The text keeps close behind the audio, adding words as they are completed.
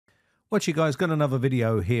What you guys, got another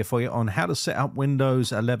video here for you on how to set up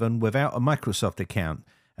Windows 11 without a Microsoft account.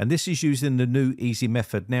 And this is using the new easy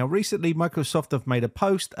method. Now, recently, Microsoft have made a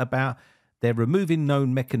post about they're removing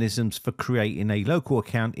known mechanisms for creating a local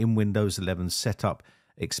account in Windows 11 setup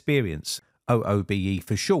experience, OOBE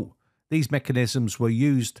for short. These mechanisms were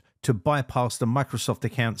used to bypass the Microsoft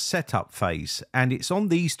account setup phase. And it's on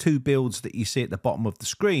these two builds that you see at the bottom of the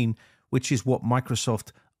screen, which is what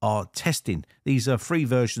Microsoft are testing. These are free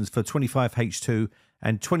versions for 25H2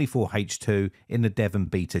 and 24H2 in the dev and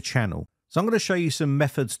beta channel. So I'm going to show you some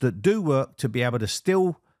methods that do work to be able to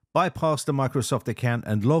still bypass the Microsoft account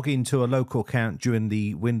and log into a local account during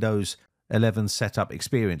the Windows 11 setup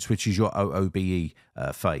experience, which is your OOBE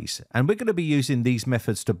phase. And we're going to be using these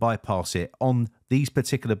methods to bypass it on these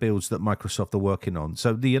particular builds that Microsoft are working on.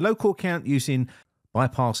 So the local account using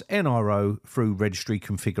bypass NRO through registry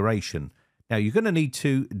configuration. Now, you're going to need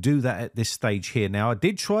to do that at this stage here. Now, I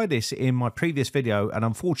did try this in my previous video, and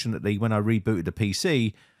unfortunately, when I rebooted the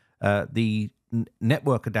PC, the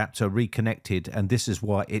network adapter reconnected, and this is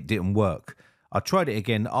why it didn't work. I tried it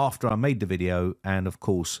again after I made the video, and of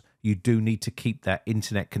course, you do need to keep that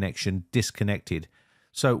internet connection disconnected.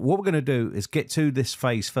 So what we're going to do is get to this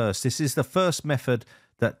phase first. This is the first method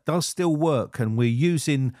that does still work, and we're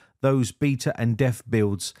using those beta and dev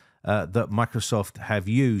builds that Microsoft have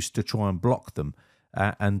used to try and block them.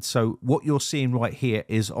 And so what you're seeing right here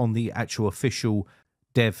is on the actual official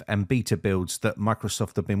dev and beta builds that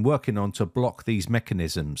Microsoft have been working on to block these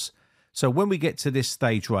mechanisms. So when we get to this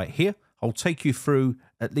stage right here, I'll take you through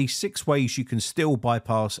at least 6 ways you can still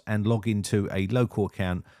bypass and log into a local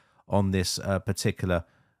account on this particular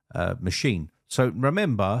machine. So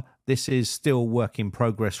remember, this is still work in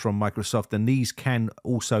progress from Microsoft, and these can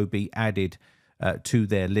also be added to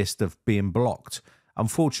their list of being blocked.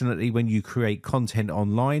 Unfortunately, when you create content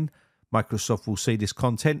online, Microsoft will see this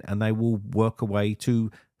content and they will work a way to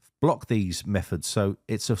block these methods. So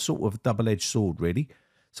it's a sort of double-edged sword, really.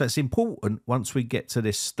 So it's important once we get to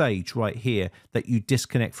this stage right here that you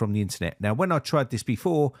disconnect from the internet. Now, when I tried this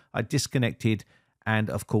before, I disconnected and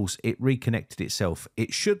of course it reconnected itself.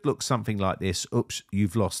 It should look something like this. Oops,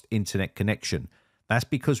 you've lost internet connection. That's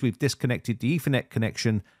because we've disconnected the Ethernet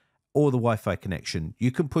connection or the Wi-Fi connection.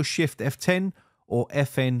 You can push Shift F10 or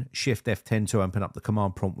FN Shift F10 to open up the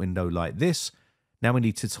command prompt window like this. Now we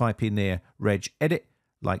need to type in there regedit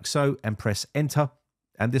like so and press enter,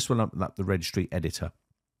 and this will open up the registry editor.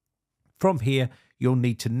 From here, you'll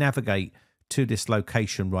need to navigate to this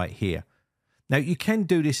location right here. Now you can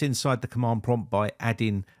do this inside the command prompt by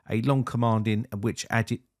adding a long command in which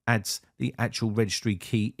adds the actual registry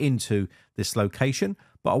key into this location,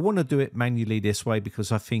 but I want to do it manually this way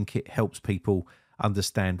because I think it helps people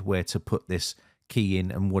understand where to put this key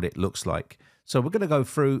in and what it looks like. So we're going to go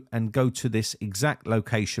through and go to this exact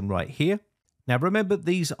location right here. Now remember,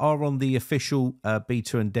 these are on the official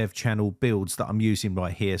beta and dev channel builds that I'm using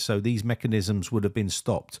right here, so these mechanisms would have been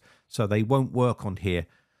stopped, so they won't work on here.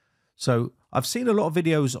 So I've seen a lot of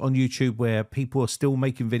videos on YouTube where people are still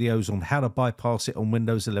making videos on how to bypass it on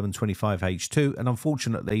Windows 11 25H2, and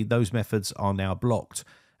unfortunately those methods are now blocked,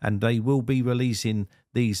 and they will be releasing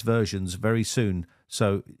these versions very soon,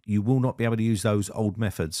 so you will not be able to use those old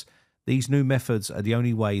methods. These new methods are the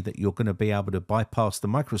only way that you're going to be able to bypass the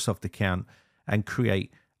Microsoft account and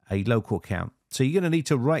create a local account. So you're going to need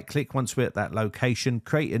to right click once we're at that location,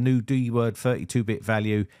 create a new DWORD 32-bit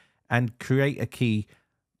value and create a key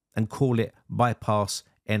and call it bypass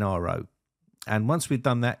NRO. And once we've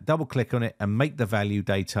done that, double click on it and make the value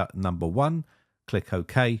data number 1, click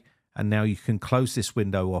OK. And now you can close this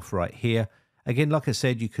window off right here. Again, like I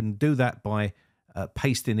said, you can do that by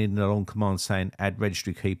pasting in the long command saying add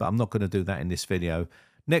registry key, but I'm not going to do that in this video.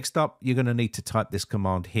 Next up, you're going to need to type this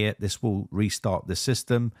command here. This will restart the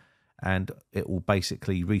system and it will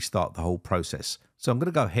basically restart the whole process. So I'm going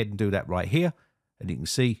to go ahead and do that right here. And you can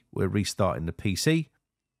see we're restarting the PC.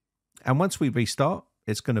 And once we restart,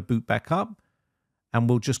 it's going to boot back up and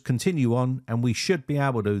we'll just continue on, and we should be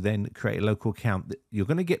able to then create a local account. You're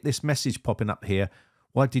going to get this message popping up here.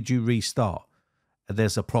 Why did you restart?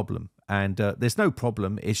 There's a problem, and there's no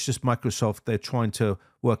problem. It's just Microsoft. They're trying to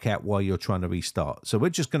work out why you're trying to restart. So we're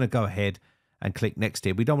just going to go ahead and click next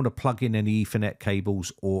here. We don't want to plug in any Ethernet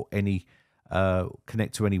cables or any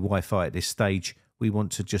connect to any Wi-Fi at this stage. We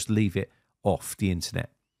want to just leave it off the internet.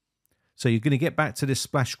 So you're going to get back to this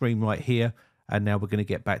splash screen right here, and now we're going to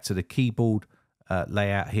get back to the keyboard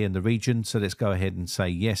layout here in the region. So let's go ahead and say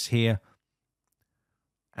yes here,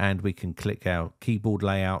 and we can click our keyboard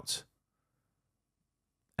layout,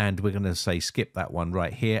 and we're going to say skip that one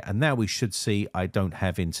right here. And now we should see I don't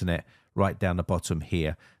have internet right down the bottom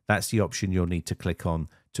here. That's the option you'll need to click on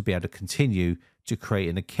to be able to continue to create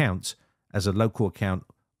an account as a local account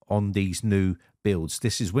on these new builds.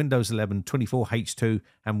 This is Windows 11 24H2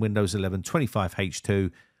 and Windows 11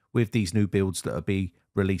 25H2 with these new builds that will be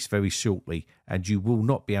released very shortly, and you will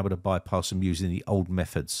not be able to bypass them using the old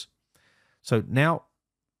methods. So now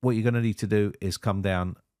what you're going to need to do is come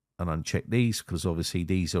down and uncheck these, because obviously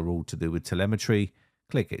these are all to do with telemetry.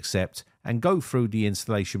 Click accept and go through the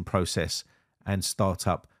installation process and start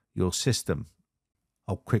up your system.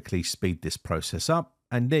 I'll quickly speed this process up,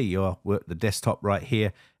 and there you are. We're at the desktop right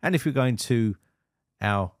here, and if we go into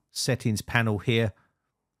our settings panel here,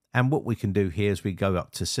 and what we can do here is we go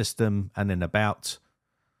up to system and then about.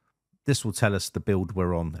 This will tell us the build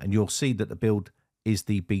we're on, and you'll see that the build is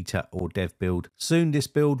the beta or dev build. Soon this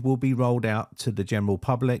build will be rolled out to the general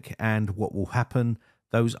public, and what will happen,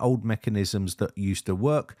 those old mechanisms that used to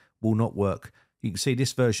work will not work. You can see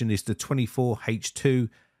this version is the 24H2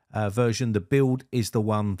 version. The build is the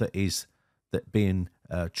one that is being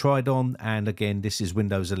tried on, and again this is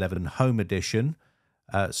Windows 11 Home Edition.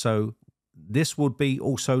 So this would be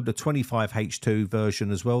also the 25H2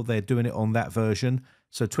 version as well. They're doing it on that version.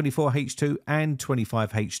 So 24H2 and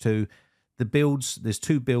 25H2. The builds, there's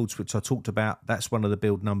two builds which I talked about. That's one of the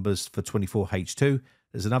build numbers for 24H2.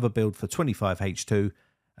 There's another build for 25H2,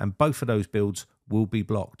 and both of those builds will be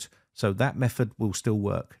blocked. So that method will still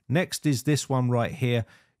work. Next is this one right here,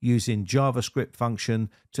 using JavaScript function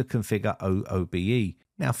to configure OOBE.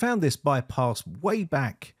 Now, I found this bypass way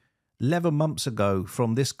back 11 months ago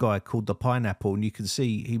from this guy called the Pineapple, and you can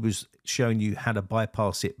see he was showing you how to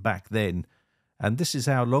bypass it back then. And this is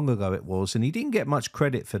how long ago it was, and he didn't get much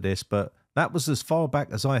credit for this, but that was as far back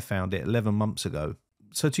as I found it 11 months ago.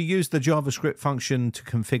 So to use the JavaScript function to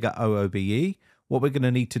configure OOBE, what we're going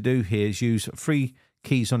to need to do here is use 3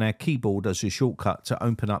 keys on our keyboard as a shortcut to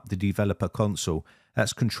open up the developer console.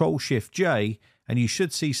 That's Control-Shift-J, and you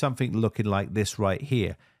should see something looking like this right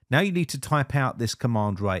here. Now you need to type out this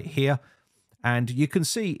command right here, and you can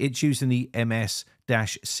see it's using the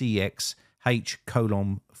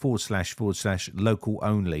ms-cxh://local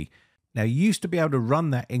only. Now, you used to be able to run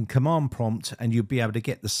that in command prompt and you'd be able to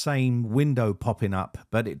get the same window popping up,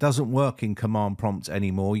 but it doesn't work in command prompt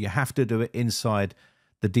anymore. You have to do it inside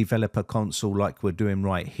the developer console like we're doing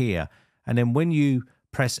right here. And then when you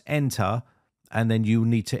press enter, and then you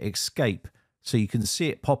need to escape, so you can see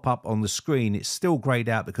it pop up on the screen. It's still grayed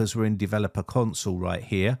out because we're in developer console right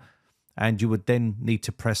here. And you would then need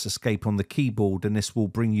to press escape on the keyboard, and this will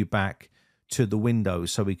bring you back to the window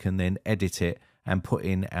so we can then edit it and put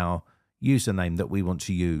in our username that we want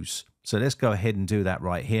to use. So let's go ahead and do that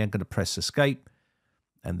right here. I'm going to press escape,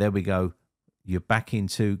 and there we go. You're back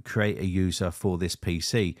into create a user for this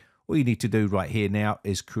PC. All you need to do right here now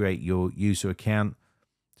is create your user account,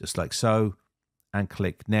 just like so, and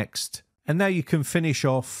click next. And now you can finish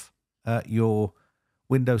off your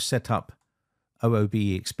Windows setup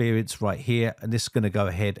OOBE experience right here, and this is going to go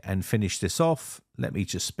ahead and finish this off. Let me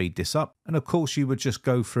just speed this up, and of course you would just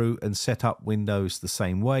go through and set up Windows the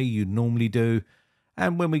same way you normally do.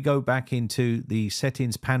 And when we go back into the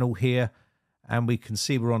settings panel here, and we can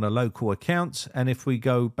see we're on a local account, and if we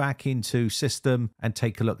go back into system and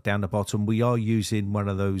take a look down the bottom, we are using one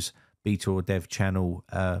of those beta or dev channel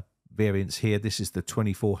variants here. This is the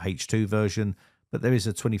 24H2 version, but there is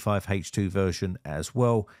a 25H2 version as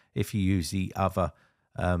well if you use the other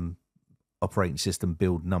operating system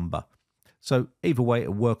build number. So either way,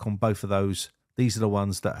 it'll work on both of those. These are the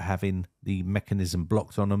ones that are having the mechanism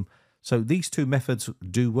blocked on them. So these two methods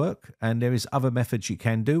do work, and there is other methods you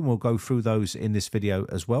can do, and we'll go through those in this video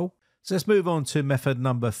as well. So let's move on to method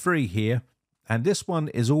number 3 here. And this one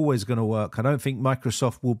is always going to work. I don't think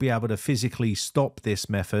Microsoft will be able to physically stop this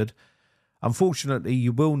method. Unfortunately,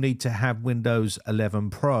 you will need to have Windows 11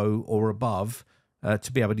 Pro or above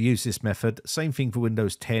to be able to use this method. Same thing for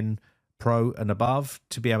Windows 10 Pro and above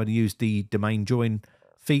to be able to use the domain join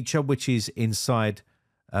feature, which is inside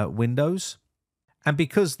Windows. And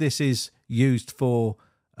because this is used for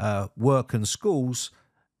work and schools,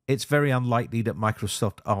 it's very unlikely that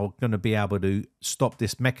Microsoft are going to be able to stop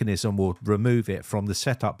this mechanism or remove it from the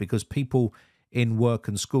setup, because people in work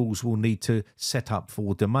and schools will need to set up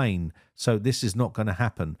for domain. So this is not going to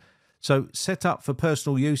happen. So set up for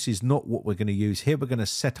personal use is not what we're going to use here. We're going to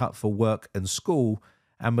set up for work and school,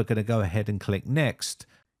 and we're going to go ahead and click next.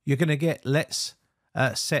 You're going to get let's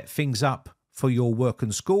set things up for your work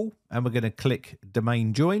and school, and we're going to click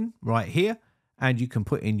domain join right here, and you can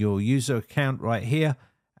put in your user account right here,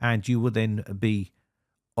 and you will then be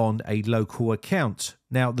on a local account.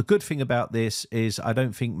 Now, the good thing about this is I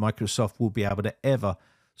don't think Microsoft will be able to ever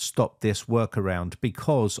stop this workaround,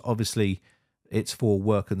 because obviously it's for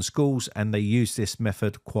work and schools, and they use this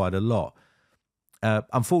method quite a lot.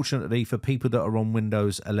 Unfortunately, for people that are on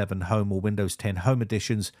Windows 11 Home or Windows 10 Home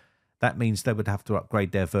editions, that means they would have to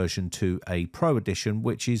upgrade their version to a Pro edition,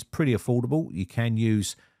 which is pretty affordable. You can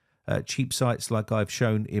use cheap sites like I've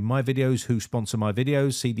shown in my videos who sponsor my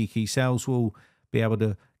videos. CD Key Sales will be able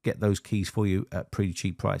to get those keys for you at pretty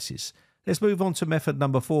cheap prices. Let's move on to method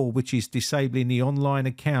number 4, which is disabling the online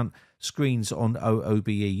account screens on OOBE.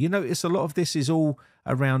 You notice a lot of this is all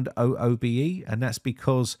around OOBE, and that's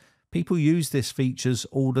because people use this features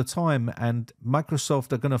all the time, and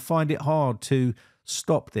Microsoft are going to find it hard to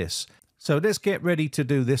stop this. So let's get ready to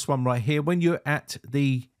do this one right here. When you're at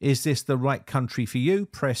the "Is this the right country for you?"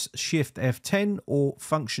 press Shift F10 or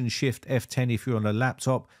Function Shift F10 if you're on a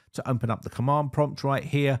laptop to open up the command prompt right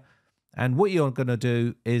here. And what you're going to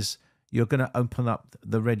do is you're going to open up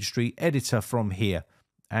the registry editor from here,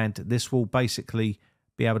 and this will basically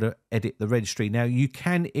be able to edit the registry. Now you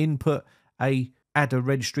can add a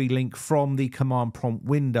registry link from the command prompt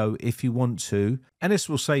window if you want to, and this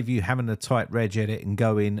will save you having to type regedit and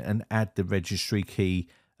go in and add the registry key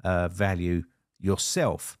value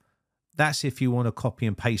yourself. That's if you want to copy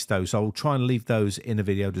and paste those. I'll try and leave those in the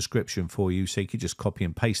video description for you, so you could just copy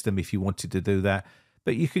and paste them if you wanted to do that.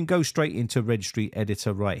 But you can go straight into registry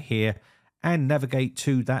editor right here and navigate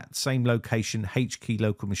to that same location, H-key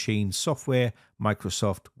local machine, software,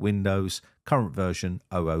 Microsoft, Windows, current version,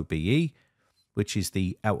 OOBE, which is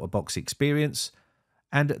the out-of-box experience.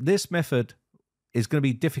 And this method is going to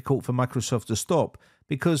be difficult for Microsoft to stop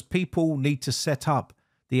because people need to set up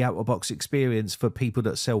the out-of-box experience for people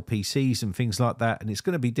that sell PCs and things like that, and it's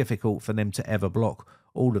going to be difficult for them to ever block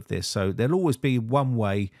all of this. So there'll always be one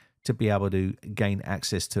way to be able to gain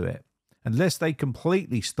access to it. Unless they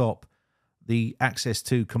completely stop the access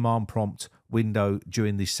to command prompt window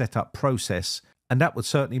during the setup process, and that would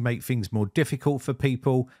certainly make things more difficult for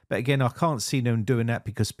people. But again, I can't see them doing that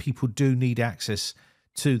because people do need access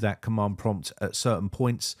to that command prompt at certain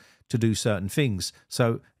points to do certain things.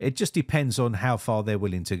 So it just depends on how far they're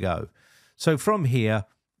willing to go. So from here,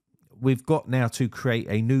 we've got now to create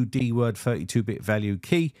a new D-word 32-bit value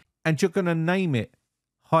key, and you're going to name it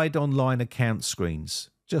Hide Online Account Screens,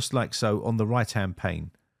 just like so on the right-hand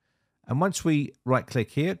pane. And once we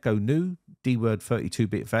right-click here, go New, D-word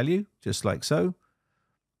 32-bit value, just like so,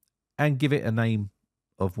 and give it a name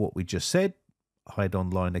of what we just said, Hide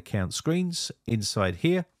Online Account Screens, inside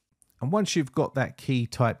here. And once you've got that key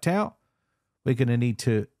typed out, we're going to need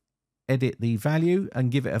to edit the value and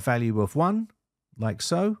give it a value of 1, like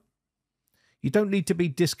so. You don't need to be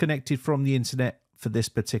disconnected from the internet for this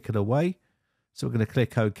particular way. So we're going to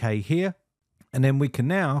click OK here. And then we can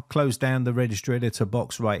now close down the registry editor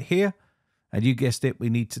box right here. And you guessed it, we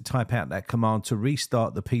need to type out that command to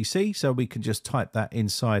restart the PC. So we can just type that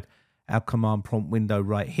inside our command prompt window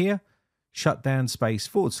right here. Shutdown space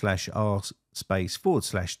 /R space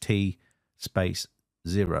 /T space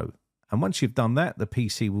 0. And once you've done that, the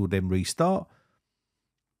PC will then restart.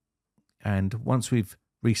 And once we've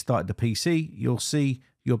restarted the PC, you'll see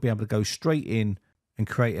you'll be able to go straight in and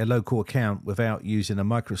create a local account without using a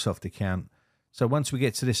Microsoft account. So once we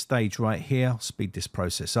get to this stage right here, speed this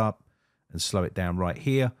process up and slow it down right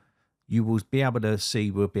here, you will be able to see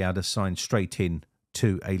we'll be able to sign straight in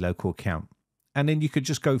to a local account. And then you could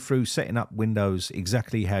just go through setting up Windows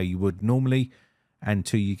exactly how you would normally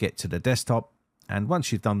until you get to the desktop. And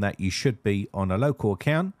once you've done that, you should be on a local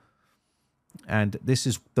account. And this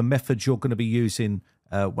is the method you're going to be using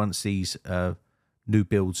once these new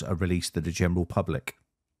builds are released to the general public.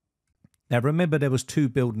 Now remember, there was 2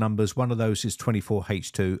 build numbers. One of those is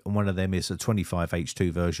 24H2 and one of them is a 25H2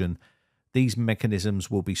 version. These mechanisms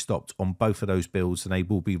will be stopped on both of those builds and they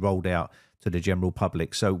will be rolled out to the general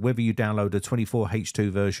public. So whether you download a 24H2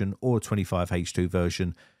 version or a 25H2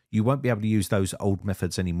 version, you won't be able to use those old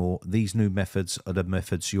methods anymore. These new methods are the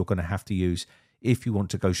methods you're going to have to use if you want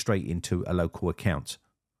to go straight into a local account.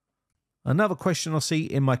 Another question I see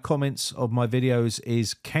in my comments of my videos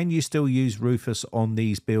is, can you still use Rufus on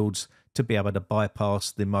these builds to be able to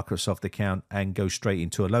bypass the Microsoft account and go straight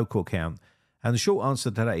into a local account? And the short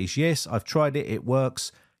answer to that is yes, I've tried it, it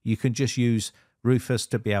works. You can just use Rufus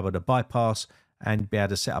to be able to bypass and be able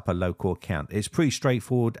to set up a local account. It's pretty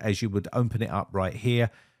straightforward. As you would open it up right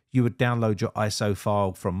here, you would download your ISO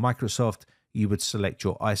file from Microsoft. You would select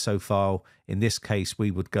your ISO file. In this case,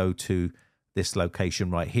 we would go to this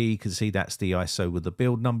location right here. You can see that's the ISO with the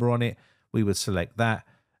build number on it. We would select that.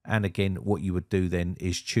 And again, what you would do then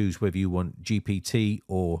is choose whether you want GPT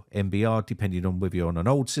or MBR, depending on whether you're on an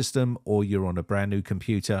old system or you're on a brand new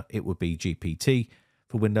computer. It would be GPT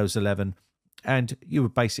for Windows 11. And you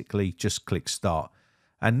would basically just click start.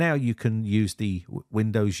 And now you can use the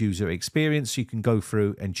Windows user experience. You can go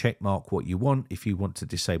through and check mark what you want. If you want to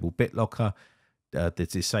disable BitLocker,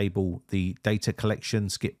 disable the data collection,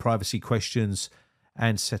 skip privacy questions,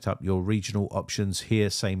 and set up your regional options here,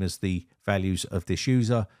 same as the values of this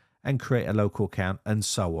user, and create a local account, and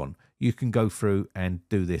so on. You can go through and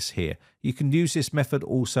do this here. You can use this method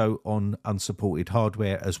also on unsupported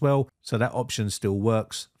hardware as well. So that option still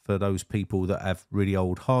works for those people that have really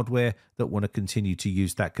old hardware that want to continue to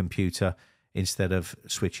use that computer instead of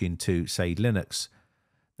switching to, say, Linux.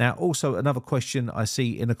 Now, also another question I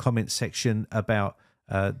see in the comment section about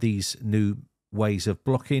these new ways of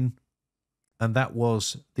blocking, and that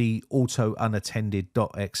was the auto unattended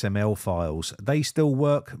 .xml files. They still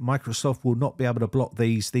work. Microsoft will not be able to block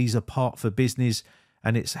these. These are part for business,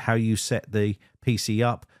 and it's how you set the PC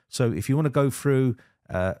up. So if you want to go through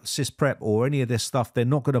sysprep or any of this stuff, they're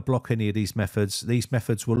not going to block any of these methods. These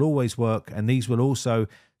methods will always work, and these will also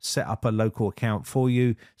set up a local account for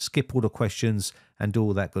you, skip all the questions, and do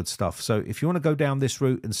all that good stuff. So if you want to go down this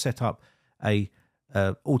route and set up a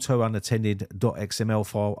auto unattended .xml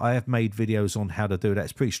file, I have made videos on how to do that.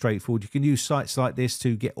 It's pretty straightforward. You can use sites like this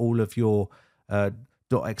to get all of your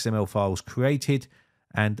 .xml files created,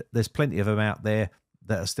 and there's plenty of them out there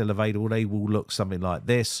that are still available. They will look something like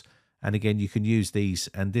this, and again, you can use these,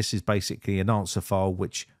 and this is basically an answer file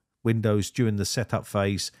which Windows during the setup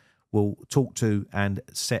phase will talk to and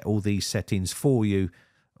set all these settings for you,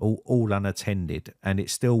 all unattended, and it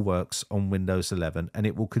still works on Windows 11, and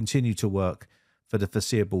it will continue to work for the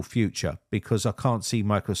foreseeable future, because I can't see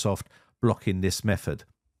Microsoft blocking this method.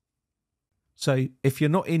 So if you're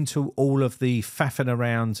not into all of the faffing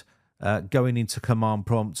around, going into command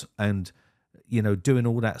prompt and doing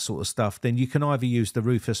all that sort of stuff, then you can either use the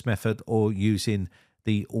Rufus method or using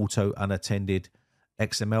the auto unattended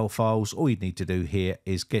XML files. All you need to do here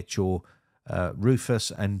is get your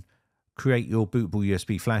Rufus and create your bootable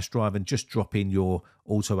USB flash drive and just drop in your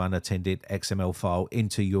auto unattended XML file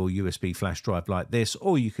into your USB flash drive like this,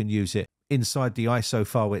 or you can use it inside the ISO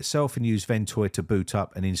file itself and use Ventoy to boot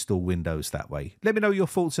up and install Windows that way. Let me know your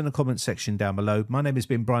thoughts in the comments section down below. My name has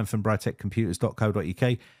been Brian from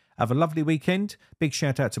briteccomputers.co.uk. Have a lovely weekend. Big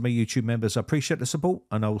shout out to my YouTube members. I appreciate the support,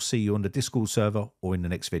 and I will see you on the Discord server or in the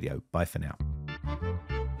next video. Bye for now.